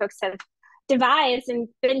anti-abortion folks have devised and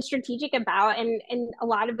been strategic about, and in a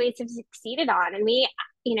lot of ways have succeeded on. And we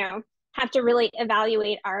have to really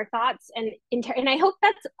evaluate our thoughts, and I hope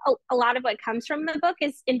that's a lot of what comes from the book,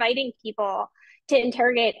 is inviting people to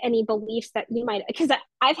interrogate any beliefs that you might, because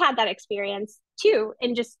I've had that experience too,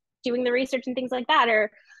 in just doing the research and things like that,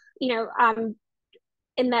 or in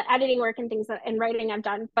the editing work and things and writing I've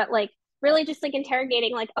done, but like really just like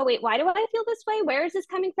interrogating, like, oh wait, why do I feel this way? Where is this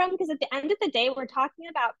coming from? Because at the end of the day, we're talking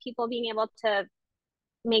about people being able to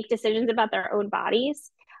make decisions about their own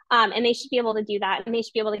bodies, and they should be able to do that, and they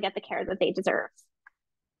should be able to get the care that they deserve.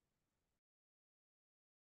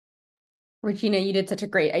 Regina, you did such a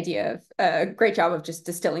great job of just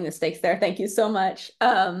distilling the stakes there. Thank you so much.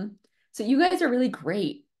 So you guys are really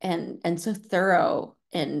great and so thorough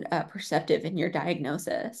and perceptive in your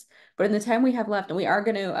diagnosis. But in the time we have left, and we are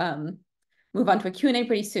going to move on to a Q&A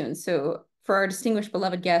pretty soon. So for our distinguished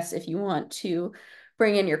beloved guests, if you want to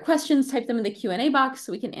bring in your questions, type them in the Q&A box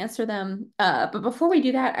so we can answer them. But before we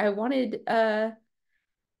do that, I wanted to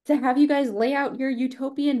have you guys lay out your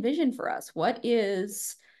utopian vision for us. What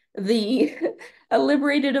is the a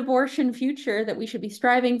liberated abortion future that we should be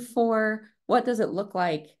striving for? What does it look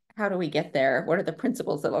like? How do we get there? What are the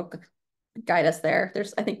principles that will guide us there?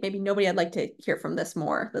 There's, I think, maybe nobody I'd like to hear from this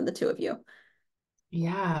more than the two of you.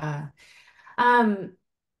 Yeah.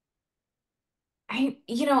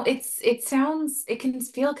 it can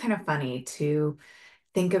feel kind of funny to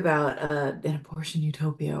think about an abortion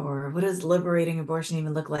utopia, or what does liberating abortion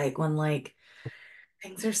even look like when like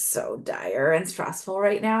things are so dire and stressful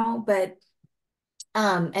right now. But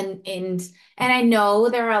and I know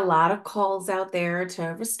there are a lot of calls out there to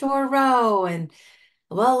restore Roe and,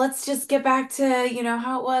 well, let's just get back to,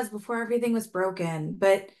 how it was before everything was broken.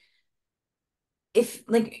 But if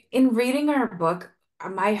like in reading our book,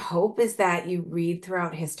 my hope is that you read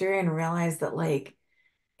throughout history and realize that like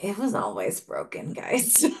it was always broken,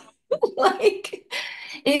 guys. Like,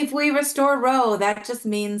 if we restore Roe, that just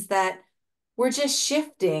means that we're just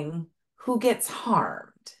shifting who gets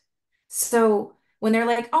harmed. So when they're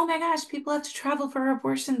like, oh my gosh, people have to travel for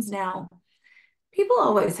abortions now, people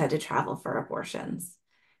always had to travel for abortions.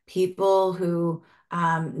 People who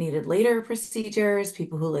needed later procedures,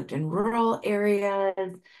 people who lived in rural areas,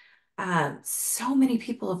 so many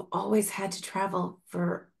people have always had to travel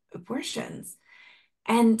for abortions.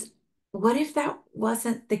 And what if that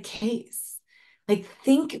wasn't the case? Like,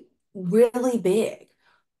 think really big.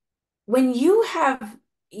 When you have,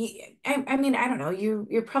 I mean, I don't know,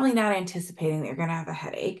 you're probably not anticipating that you're gonna have a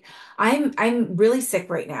headache. I'm really sick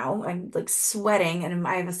right now. I'm like sweating and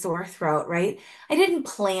I have a sore throat, right? I didn't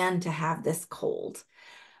plan to have this cold.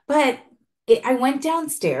 But I went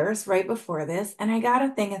downstairs right before this and I got a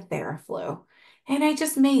thing of Theraflu and I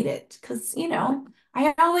just made it because,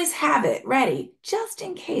 I always have it ready just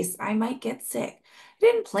in case I might get sick. I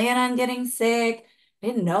didn't plan on getting sick. I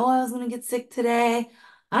didn't know I was going to get sick today.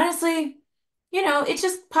 Honestly, it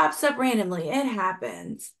just pops up randomly. It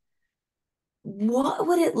happens. What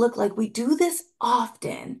would it look like? We do this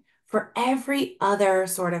often for every other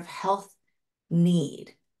sort of health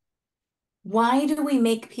need. Why do we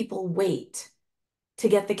make people wait to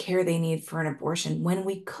get the care they need for an abortion when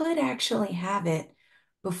we could actually have it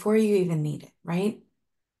before you even need it, right?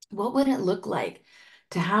 What would it look like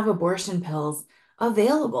to have abortion pills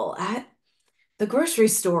available at the grocery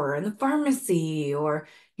store and the pharmacy, or,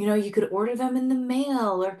 you could order them in the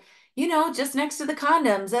mail, or, just next to the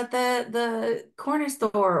condoms at the corner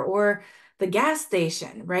store or the gas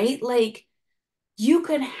station, right? Like, you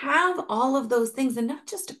could have all of those things, and not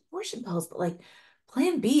just abortion pills, but like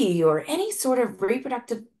Plan B or any sort of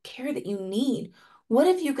reproductive care that you need. What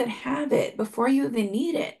if you could have it before you even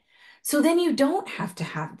need it? So then you don't have to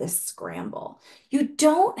have this scramble. You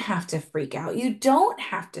don't have to freak out. You don't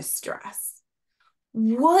have to stress.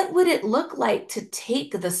 What would it look like to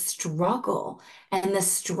take the struggle and the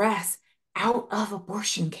stress out of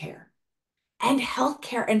abortion care and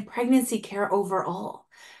healthcare and pregnancy care overall?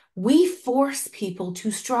 We force people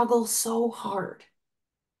to struggle so hard.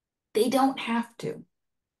 They don't have to.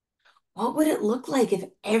 What would it look like if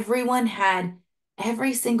everyone had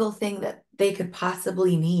every single thing that they could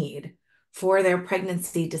possibly need for their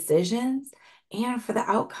pregnancy decisions and for the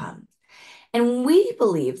outcome? And we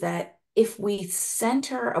believe that if we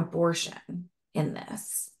center abortion in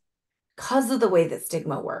this, because of the way that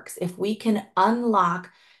stigma works, if we can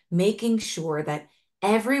unlock making sure that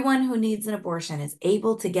everyone who needs an abortion is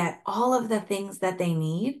able to get all of the things that they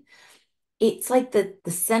need, it's like the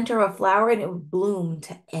center of a flower and it would bloom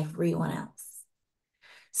to everyone else.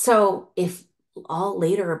 So if all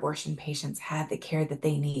later abortion patients had the care that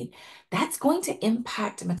they need, that's going to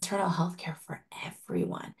impact maternal health care for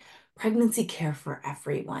everyone, pregnancy care for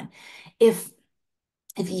everyone. If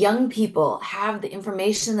young people have the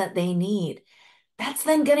information that they need, that's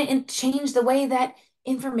then going to change the way that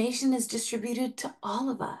information is distributed to all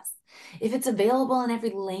of us. If it's available in every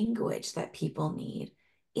language that people need,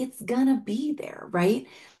 it's going to be there, right?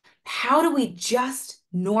 How do we just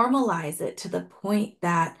normalize it to the point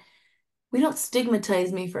that we don't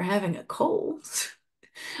stigmatize me for having a cold?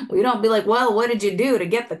 We don't be like, well, what did you do to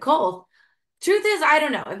get the cold? Truth is, I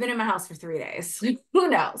don't know. I've been in my house for 3 days. Who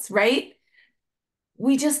knows, right?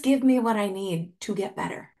 We just give me what I need to get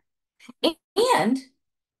better. And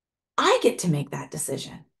I get to make that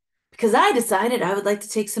decision because I decided I would like to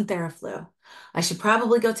take some Theraflu. I should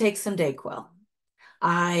probably go take some Dayquil.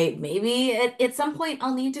 I maybe at some point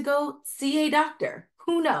I'll need to go see a doctor.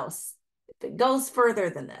 Who knows if it goes further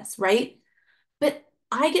than this, right? But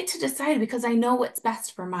I get to decide because I know what's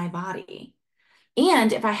best for my body.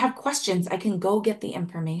 And if I have questions, I can go get the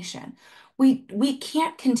information. We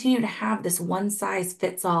can't continue to have this one size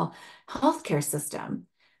fits all healthcare system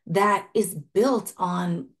that is built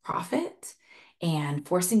on profit and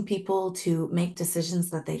forcing people to make decisions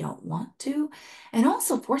that they don't want to, and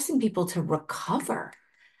also forcing people to recover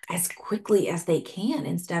as quickly as they can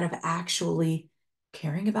instead of actually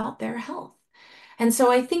caring about their health. And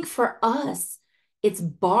so I think for us, it's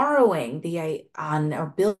borrowing on or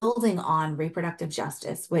building on reproductive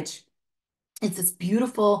justice, which it's this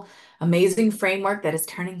beautiful, amazing framework that is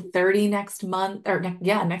turning 30 next month, or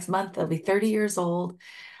next month, they'll be 30 years old.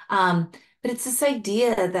 But it's this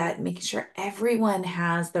idea that making sure everyone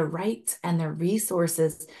has the rights and the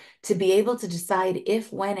resources to be able to decide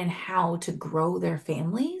if, when, and how to grow their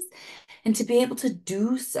families, and to be able to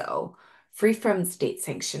do so free from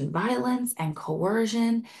state-sanctioned violence and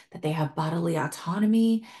coercion, that they have bodily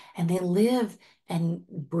autonomy, and they live and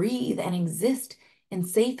breathe and exist in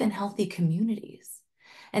safe and healthy communities.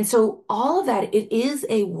 And so all of that, it is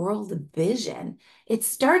a world vision. It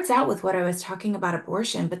starts out with what I was talking about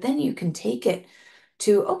abortion, but then you can take it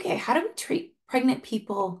to, okay, how do we treat pregnant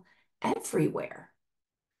people everywhere?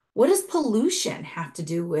 What does pollution have to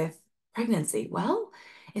do with pregnancy? Well,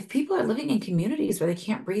 if people are living in communities where they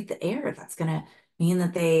can't breathe the air, that's going to mean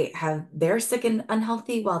that they're sick and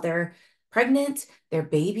unhealthy while they're pregnant. Their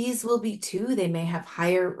babies will be too. They may have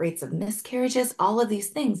higher rates of miscarriages, all of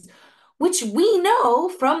these things, which we know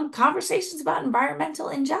from conversations about environmental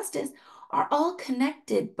injustice are all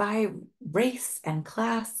connected by race and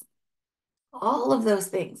class, all of those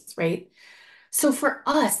things, right? So for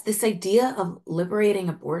us, this idea of liberating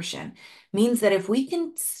abortion means that if we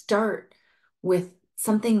can start with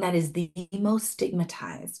something that is the most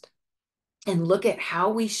stigmatized and look at how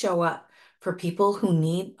we show up for people who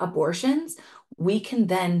need abortions, we can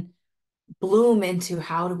then bloom into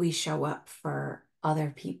how do we show up for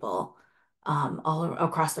other people all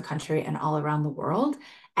across the country and all around the world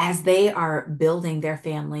as they are building their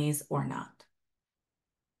families or not.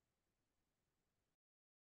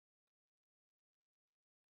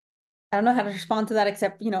 I don't know how to respond to that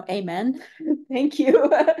except, amen. Thank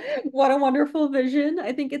you. What a wonderful vision.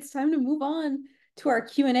 I think it's time to move on to our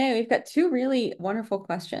Q&A. We've got two really wonderful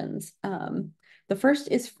questions. The first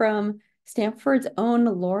is from Stanford's own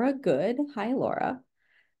Laura Good. Hi, Laura,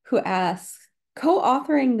 who asks,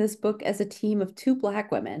 co-authoring this book as a team of two Black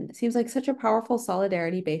women seems like such a powerful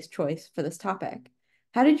solidarity-based choice for this topic.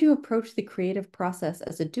 How did you approach the creative process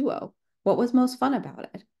as a duo? What was most fun about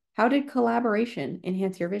it? How did collaboration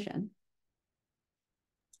enhance your vision?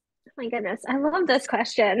 My goodness, I love this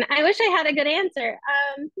question. I wish I had a good answer.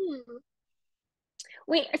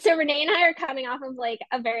 So Renee and I are coming off of like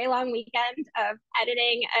a very long weekend of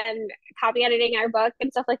editing and copy editing our book and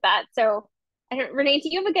stuff like that. So Renee, do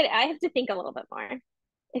you have a good, I have to think a little bit more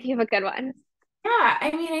if you have a good one. Yeah,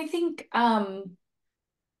 I mean, I think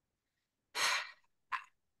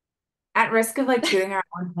at risk of like tooting our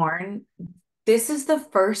own horn, this is the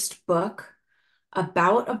first book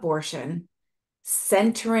about abortion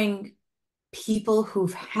centering people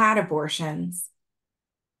who've had abortions,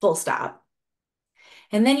 full stop.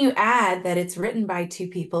 And then you add that it's written by two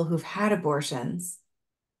people who've had abortions.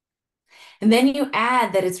 And then you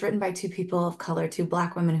add that it's written by two people of color, two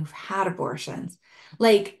Black women who've had abortions.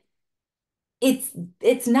 Like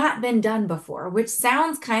it's not been done before, which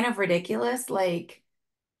sounds kind of ridiculous. Like,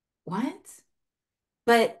 what?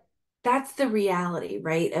 But that's the reality,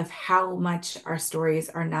 right? Of how much our stories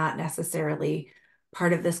are not necessarily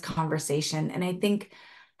part of this conversation. And I think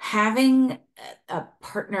having a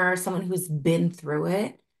partner, someone who's been through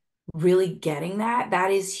it, really getting that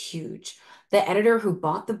is huge. The editor who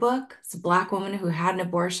bought the book is a Black woman who had an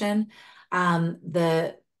abortion.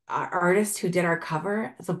 The artist who did our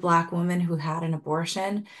cover is a Black woman who had an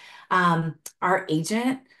abortion. Our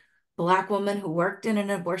agent, Black woman who worked in an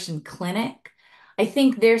abortion clinic. I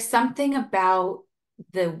think there's something about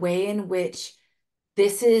the way in which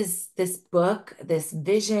this book, this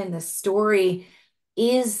vision, this story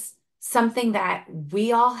is something that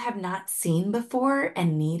we all have not seen before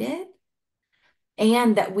and needed.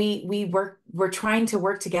 And that we're trying to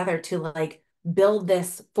work together to like build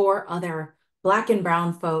this for other Black and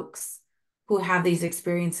brown folks who have these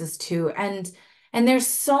experiences too. And there's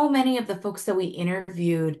so many of the folks that we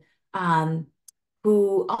interviewed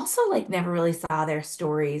who also like never really saw their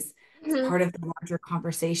stories as Mm-hmm. part of the larger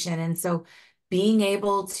conversation. And so being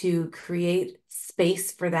able to create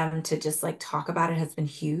space for them to just like talk about it has been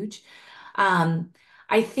huge.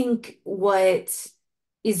 I think what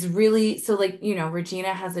is really so like,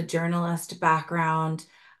 Regina has a journalist background.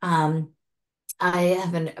 I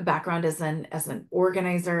have a background as an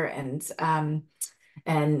organizer and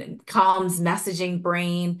comms messaging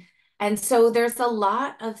brain. And so there's a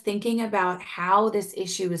lot of thinking about how this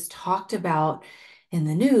issue is talked about in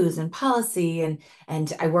the news and policy.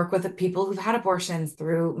 And I work with the people who've had abortions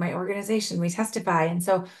through my organization. We testify. And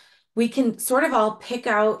so we can sort of all pick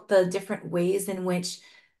out the different ways in which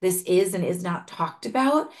this is and is not talked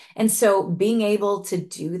about. And so being able to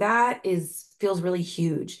do that feels really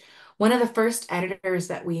huge. one of the first editors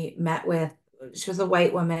that we met with, she was a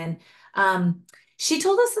white woman. Um, she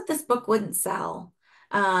told us that this book wouldn't sell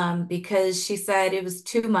because she said it was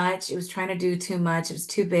too much. It was trying to do too much. It was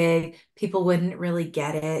too big. People wouldn't really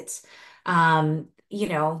get it. How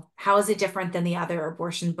is it different than the other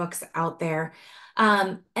abortion books out there?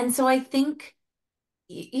 And so I think,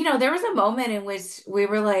 there was a moment in which we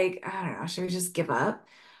were like, I don't know, should we just give up?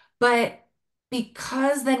 But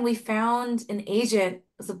because then we found an agent, it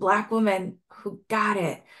was a Black woman who got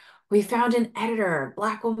it. We found an editor,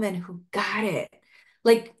 Black woman who got it.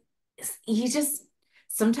 Like, he just,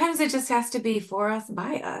 sometimes it just has to be for us,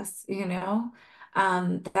 by us.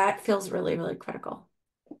 That feels really, really critical.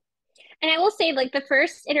 And I will say, like, the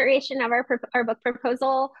first iteration of our book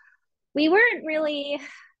proposal, we weren't really,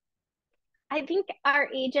 I think our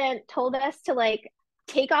agent told us to like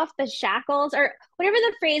take off the shackles or whatever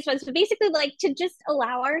the phrase was, but basically like to just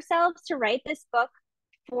allow ourselves to write this book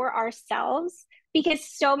for ourselves, because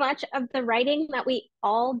so much of the writing that we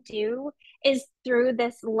all do is through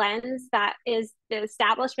this lens that is the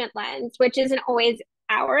establishment lens, which isn't always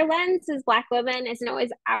our lens as Black women, isn't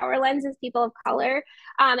always our lens as people of color.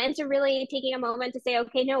 And so really taking a moment to say,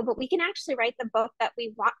 okay, no, but we can actually write the book that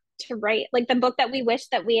we want to write, like the book that we wish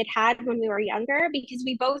that we had when we were younger, because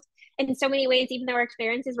we both, in so many ways, even though our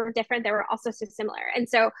experiences were different, they were also so similar. And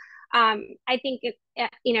so I think,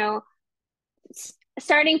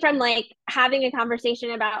 starting from like having a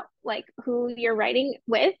conversation about like who you're writing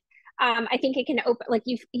with, I think it can open, like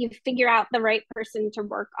you figure out the right person to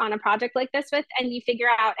work on a project like this with, and you figure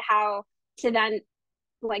out how to then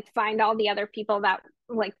like find all the other people that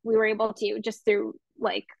like we were able to, just through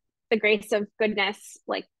like the grace of goodness,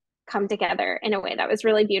 like come together in a way that was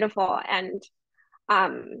really beautiful. And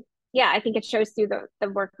yeah, I think it shows through the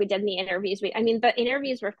work we did in the interviews. The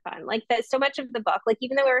interviews were fun. Like so much of the book, like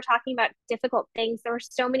even though we were talking about difficult things, there were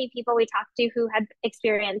so many people we talked to who had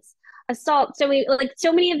experienced assault. So we like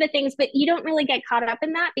so many of the things, but you don't really get caught up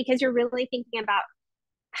in that because you're really thinking about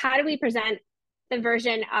how do we present the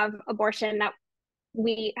version of abortion that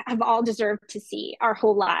we have all deserved to see our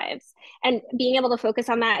whole lives. And being able to focus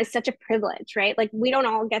on that is such a privilege, right? Like we don't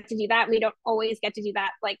all get to do that. We don't always get to do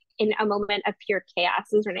that like in a moment of pure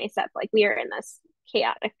chaos, as Renee said. Like we are in this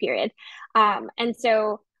chaotic period. And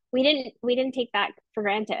so we didn't take that for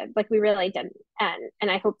granted. Like we really didn't. And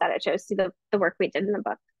I hope that it shows through the work we did in the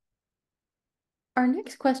book. Our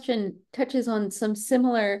next question touches on some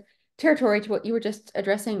similar territory to what you were just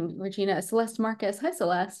addressing, Regina. Celeste Marcus, hi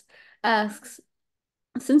Celeste, asks,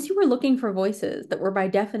 since you were looking for voices that were by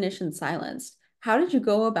definition silenced, how did you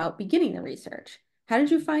go about beginning the research? How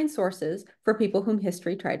did you find sources for people whom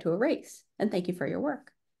history tried to erase? And thank you for your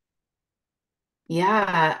work.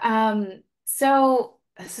 Yeah. So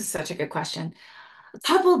this is such a good question. A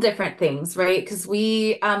couple different things, right? Because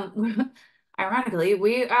ironically,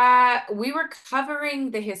 we were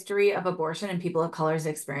covering the history of abortion and people of color's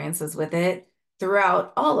experiences with it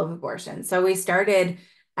throughout all of abortion. So we started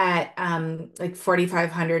at like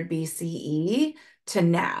 4500 BCE to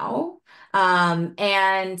now.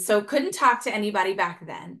 And so couldn't talk to anybody back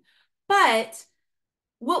then. But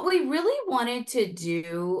what we really wanted to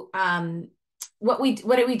do, what we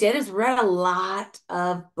did is read a lot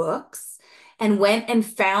of books and went and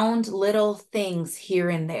found little things here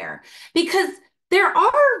and there, because there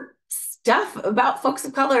are stuff about folks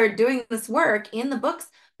of color doing this work in the books,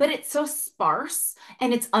 but it's so sparse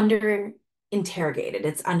and it's under interrogated,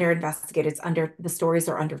 it's under investigated, the stories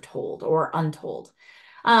are undertold or untold.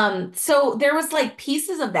 So there was like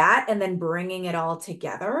pieces of that and then bringing it all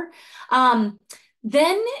together.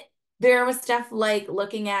 Then there was stuff like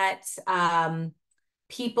looking at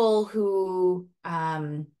people who,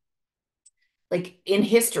 like in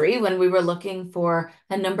history, when we were looking for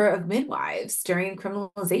a number of midwives during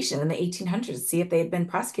criminalization in the 1800s, see if they had been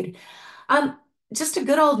prosecuted. Just a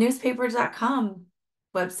good old newspapers.com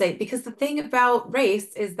website, because the thing about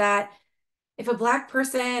race is that if a Black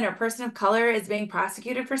person or person of color is being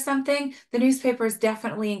prosecuted for something, the newspapers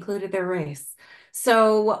definitely included their race.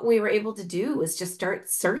 So what we were able to do was just start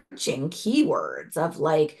searching keywords of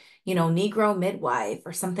like, Negro midwife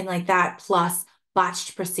or something like that, plus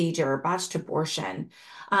botched procedure, botched abortion.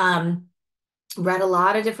 Read a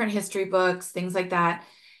lot of different history books, things like that.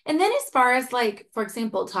 And then as far as like, for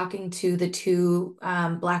example, talking to the two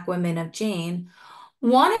Black women of Jane,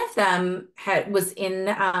 one of them was in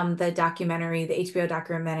the documentary, the HBO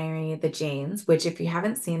documentary, The Janes, which if you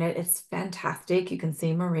haven't seen it, it's fantastic. You can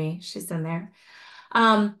see Marie, she's in there.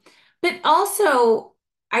 But also,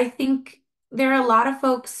 I think there are a lot of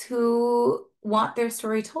folks who want their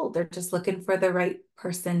story told. They're just looking for the right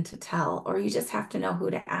person to tell, or you just have to know who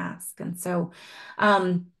to ask. And so,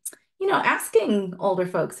 asking older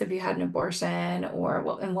folks, have you had an abortion, or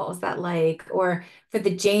what was that like? Or for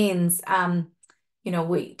the Janes,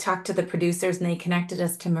 we talked to the producers and they connected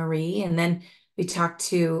us to Marie, and then we talked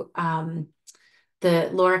to the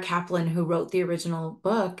Laura Kaplan who wrote the original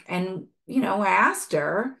book, and I asked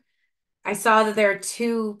her, I saw that there are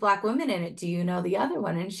two Black women in it. Do you know the other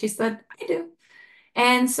one? And she said, I do.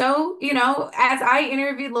 And so, as I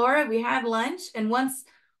interviewed Laura, we had lunch, and once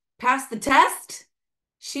passed the test,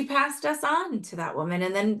 she passed us on to that woman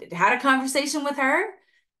and then had a conversation with her.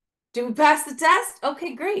 Did we pass the test?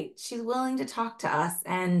 Okay, great. She's willing to talk to us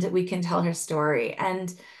and we can tell her story.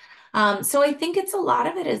 And so I think it's a lot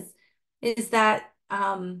of it is that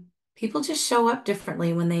people just show up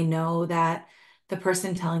differently when they know that the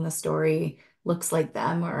person telling the story looks like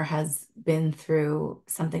them or has been through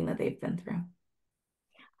something that they've been through.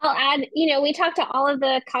 I'll add, we talked to all of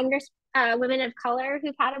the Congress women of color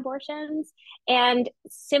who've had abortions. And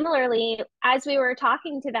similarly, as we were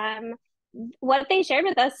talking to them, what they shared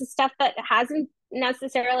with us is stuff that hasn't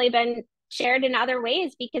necessarily been shared in other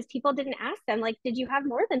ways because people didn't ask them, like, did you have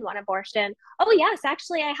more than one abortion? Oh, yes,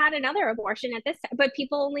 actually, I had another abortion at this time, but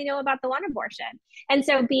people only know about the one abortion. And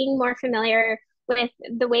so being more familiar with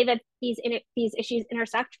the way that these issues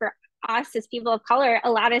intersect for us as people of color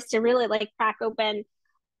allowed us to really like crack open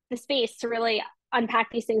the space to really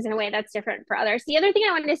unpack these things in a way that's different for others. The other thing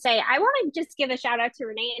I wanted to say, I want to just give a shout out to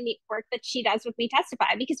Renee and the work that she does with We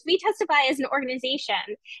Testify, because We Testify as an organization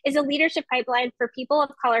is a leadership pipeline for people of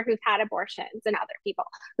color who've had abortions and other people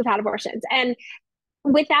who've had abortions. And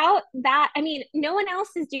without that, I mean, no one else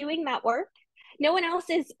is doing that work. No one else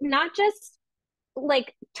is not just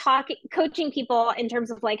like coaching people in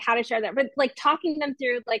terms of like how to share that, but like talking them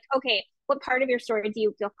through like, okay, what part of your story do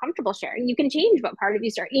you feel comfortable sharing? You can change what part of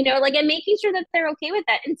your story, like, and making sure that they're okay with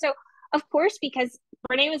that. And so, of course, because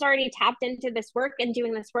Renee was already tapped into this work and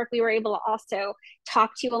doing this work, we were able to also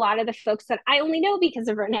talk to a lot of the folks that I only know because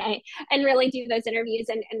of Renee and really do those interviews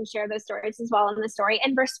and share those stories as well in the story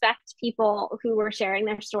and respect people who were sharing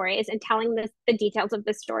their stories and telling the details of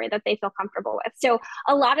the story that they feel comfortable with. So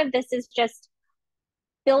a lot of this is just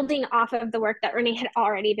building off of the work that Renee had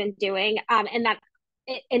already been doing, and that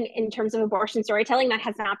in terms of abortion storytelling that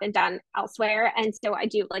has not been done elsewhere. And so I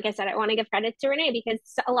do, like I said, I want to give credit to Renee because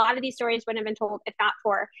a lot of these stories wouldn't have been told if not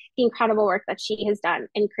for the incredible work that she has done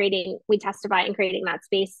in creating We Testify and creating that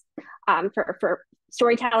space for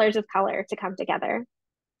storytellers of color to come together.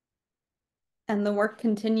 And the work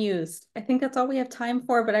continues. I think that's all we have time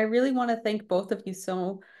for, but I really want to thank both of you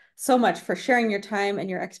so much for sharing your time and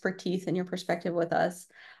your expertise and your perspective with us.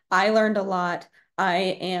 I learned a lot.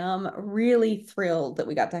 I am really thrilled that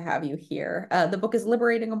we got to have you here. The book is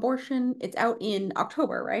Liberating Abortion. It's out in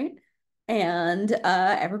October, right? And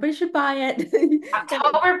everybody should buy it.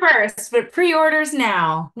 October 1st, but pre-orders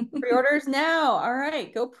now. Pre-orders now. All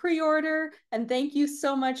right, go pre-order. And thank you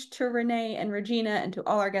so much to Renee and Regina and to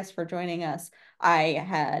all our guests for joining us. I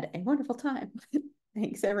had a wonderful time.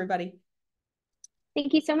 Thanks, everybody.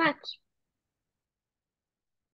 Thank you so much.